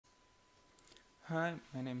Hi,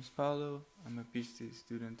 my name is Paulo. I'm a PhD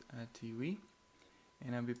student at TUE,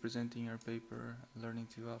 and I'll be presenting our paper, Learning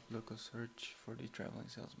to Up Local Search for the Traveling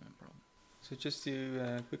Salesman problem. So just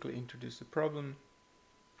to quickly introduce the problem,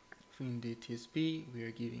 in the TSP, we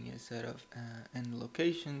are giving a set of n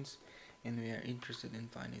locations, and we are interested in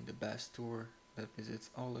finding the best tour that visits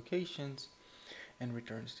all locations and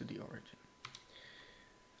returns to the origin.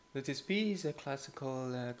 The TSP is a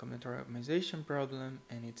classical combinatorial optimization problem,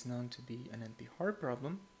 and it's known to be an NP-hard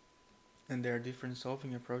problem, and there are different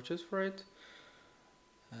solving approaches for it,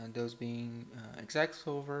 those being exact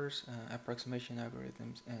solvers, approximation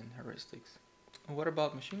algorithms, and heuristics. What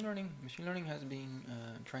about machine learning? Machine learning has been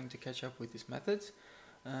trying to catch up with these methods.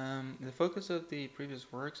 The focus of the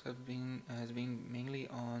previous works has been mainly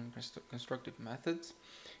on constructive methods,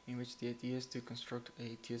 in which the idea is to construct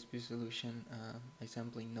a TSP solution by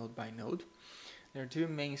sampling node by node. There are two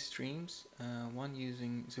main streams, one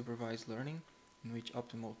using supervised learning, in which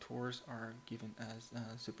optimal tours are given as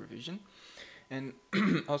supervision, and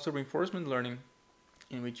also reinforcement learning,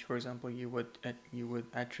 in which, for example, you would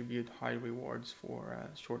attribute high rewards for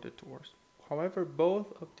shorter tours. However, both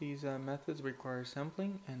of these methods require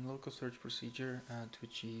sampling and local search procedure to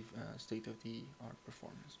achieve state-of-the-art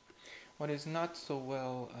performance. What is not so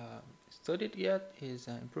well studied yet is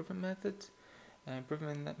improvement methods.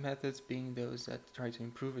 Improvement methods being those that try to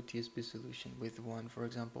improve a TSP solution with one, for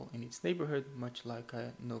example, in its neighborhood, much like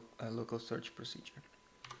a local search procedure.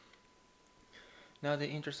 Now the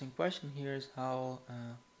interesting question here is how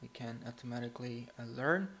we can automatically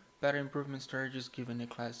learn better improvement strategies given a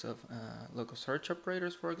class of local search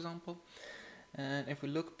operators, for example. And if we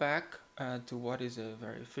look back to what is a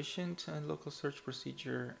very efficient local search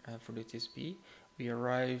procedure for the TSP, we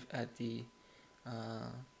arrive at the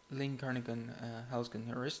Yingqian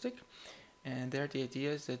heuristic, and there the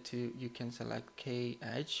idea is that you can select k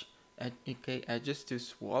edges to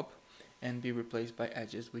swap and be replaced by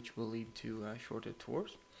edges, which will lead to shorter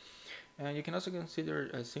tours. You can also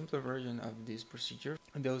consider a simpler version of this procedure,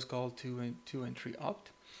 those called 2 and 3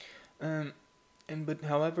 opt. But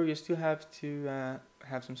however, you still have to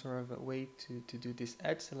have some sort of a way to do this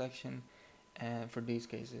edge selection for these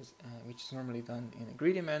cases, which is normally done in a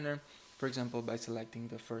greedy manner, for example, by selecting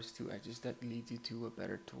the first 2 edges that lead you to a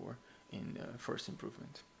better tour in the first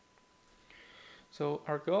improvement. So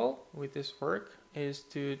our goal with this work is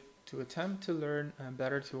to attempt to learn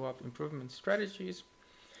better 2-opt improvement strategies,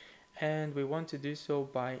 and we want to do so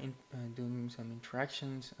by doing some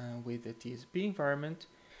interactions with the TSP environment.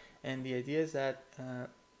 And the idea is that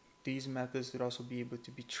these methods would also be able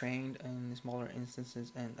to be trained in smaller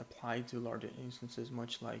instances and applied to larger instances,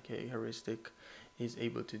 much like a heuristic is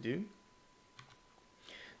able to do.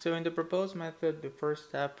 So in the proposed method, the first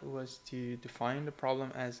step was to define the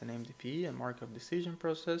problem as an MDP, a Markov decision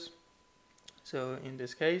process. So in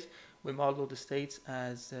this case, we model the states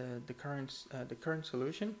as the current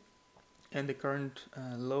solution and the current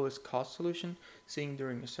lowest cost solution seen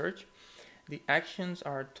during a search. The actions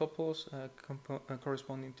are tuples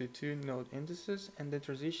corresponding to 2 node indices, and the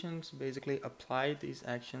transitions basically apply these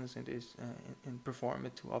actions and perform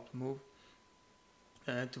it to opt move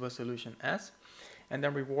to a solution S, and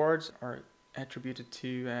then rewards are attributed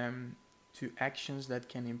to actions that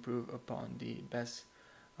can improve upon the best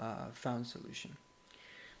found solution.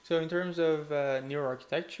 So in terms of neural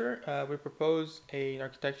architecture, we propose an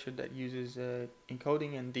architecture that uses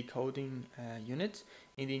encoding and decoding units.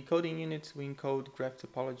 In the encoding units, we encode graph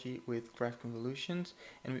topology with graph convolutions,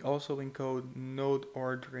 and we also encode node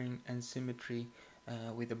ordering and symmetry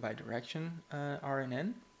with a bidirection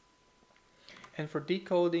RNN. And for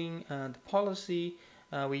decoding the policy,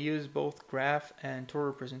 we use both graph and tour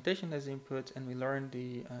representation as inputs, and we learn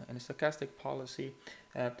in a stochastic policy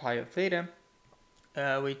pi of theta,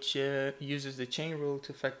 which uses the chain rule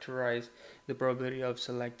to factorize the probability of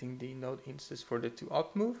selecting the node instance for the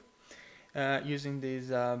 2-opt move, using these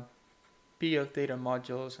p of theta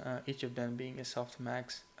modules, each of them being a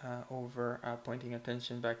softmax over pointing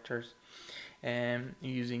attention vectors, and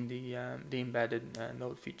using the embedded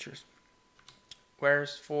node features.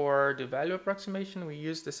 Whereas for the value approximation, we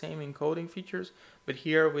use the same encoding features, but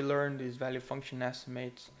here we learn these value function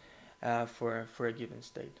estimates for a given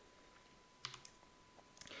state.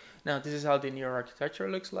 Now this is how the neural architecture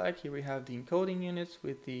looks like. Here we have the encoding units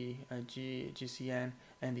with the GCN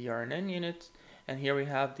and the RNN units, and here we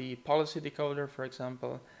have the policy decoder, for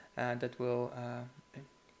example, that will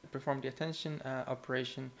perform the attention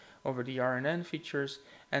operation over the RNN features,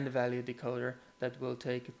 and the value decoder that will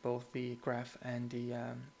take both the graph and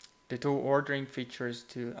the tour ordering features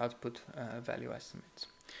to output value estimates.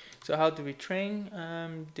 So how do we train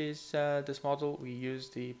this model? We use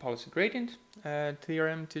the policy gradient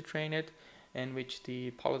theorem to train it, in which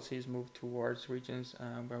the policies move towards regions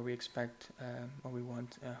where we expect or we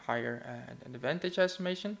want a higher advantage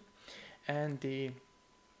estimation, and the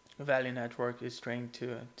value network is trained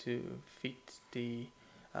to fit the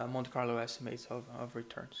Monte Carlo estimates of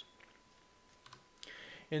returns.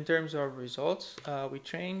 In terms of results, we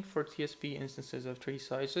trained for TSP instances of 3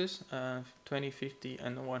 sizes, 20, 50,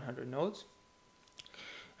 and 100 nodes.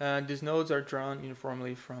 These nodes are drawn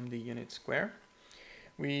uniformly from the unit square.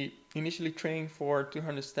 We initially train for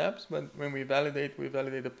 200 steps, but when we validate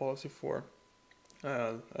the policy for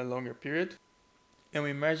a longer period. And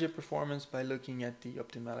we measure performance by looking at the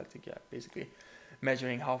optimality gap, basically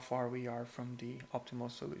measuring how far we are from the optimal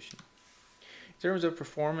solution. In terms of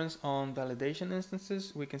performance on validation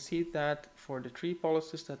instances, we can see that for the 3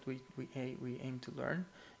 policies that we aim to learn,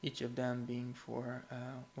 each of them being for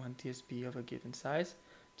one TSP of a given size,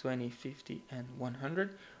 20, 50, and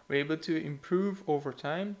 100, we're able to improve over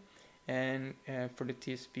time. And for the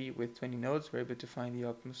TSP with 20 nodes, we're able to find the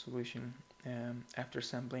optimal solution after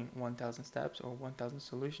sampling 1,000 steps or 1,000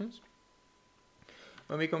 solutions.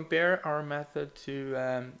 When we compare our method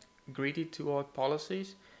to greedy two-odd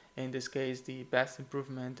policies, in this case the best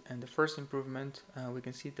improvement and the first improvement, we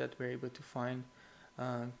can see that we're able to find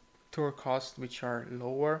tour costs which are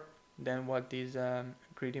lower than what these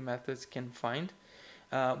greedy methods can find.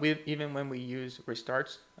 Even when we use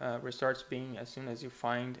restarts, restarts being as soon as you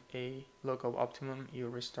find a local optimum, you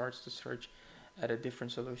restarts to search at a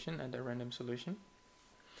different solution, at a random solution.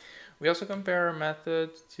 We also compare our method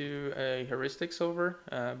to a heuristic solver,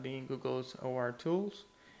 being Google's OR tools,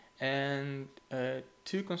 and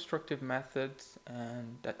 2 constructive methods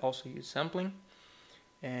that also use sampling,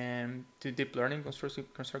 and 2 deep learning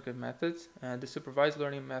constructive methods, the supervised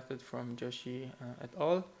learning method from Joshi et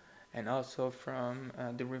al., and also from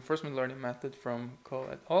the reinforcement learning method from Ko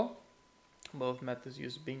et al. Both methods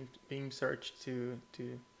use beam search to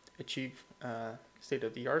achieve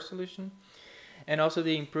state-of-the-art solution. And also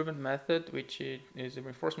the improvement method, which is a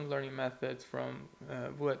reinforcement learning method from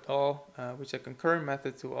Wu et al., which is a concurrent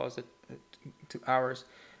method to ours,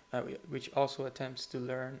 which also attempts to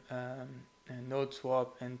learn node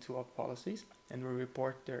swap and two-op policies, and we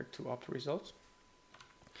report their two-op results.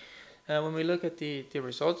 When we look at the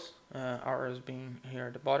results, ours being here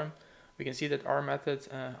at the bottom, we can see that our method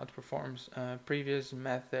outperforms previous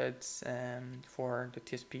methods for the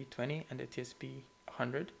TSP20 and the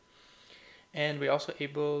TSP100. And we're also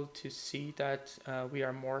able to see that we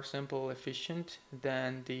are more sample efficient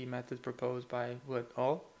than the method proposed by Wu et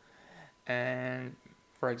al. And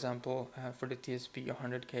for example, for the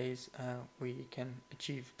TSP100 case, we can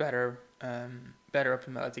achieve better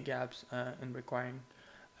optimality gaps in requiring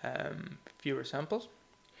fewer samples.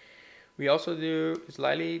 We also do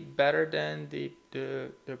slightly better than the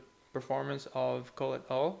performance of Ko et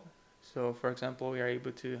al. So for example, we are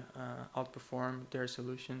able to outperform their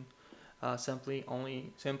solution sampling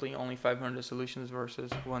only 500 solutions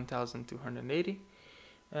versus 1,280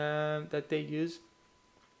 that they use,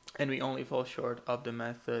 and we only fall short of the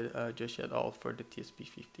method Joshi et al. For the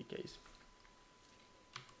TSP50 case.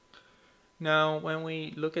 Now, when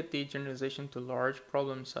we look at the generalization to large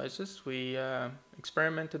problem sizes, we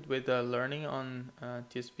experimented with learning on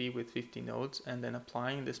TSP with 50 nodes and then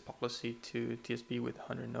applying this policy to TSP with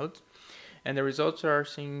 100 nodes. And the results are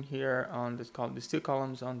seen here on this column, these 2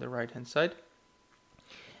 columns on the right hand side.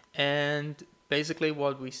 And basically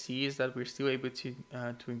what we see is that we're still able to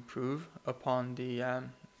improve upon the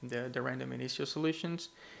random initial solutions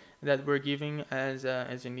that we're giving as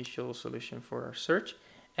initial solution for our search.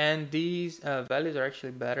 And these values are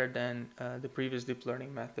actually better than the previous deep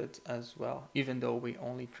learning methods as well, even though we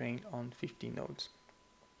only trained on 50 nodes.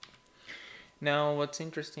 Now, what's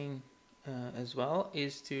interesting as well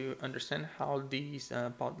is to understand how these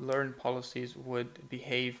learned policies would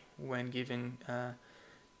behave when given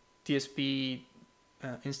TSP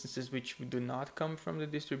instances which do not come from the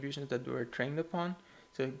distributions that we were trained upon.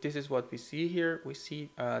 So this is what we see here. We see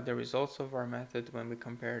the results of our method when we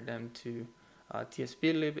compare them to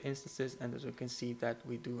TSP-lib instances, and as we can see that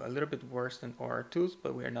we do a little bit worse than OR2s,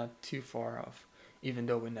 but we are not too far off, even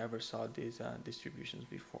though we never saw these distributions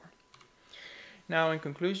before. Now, in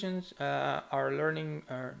conclusions, our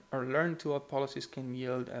learned two-op policies can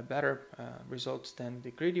yield better results than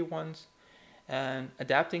the greedy ones, and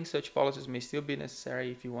adapting such policies may still be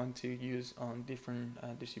necessary if you want to use on different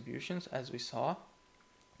distributions, as we saw.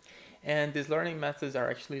 And these learning methods are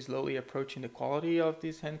actually slowly approaching the quality of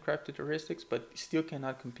these handcrafted heuristics, but still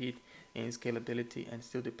cannot compete in scalability and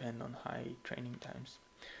still depend on high training times.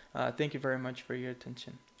 Thank you very much for your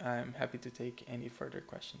attention. I'm happy to take any further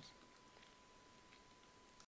questions.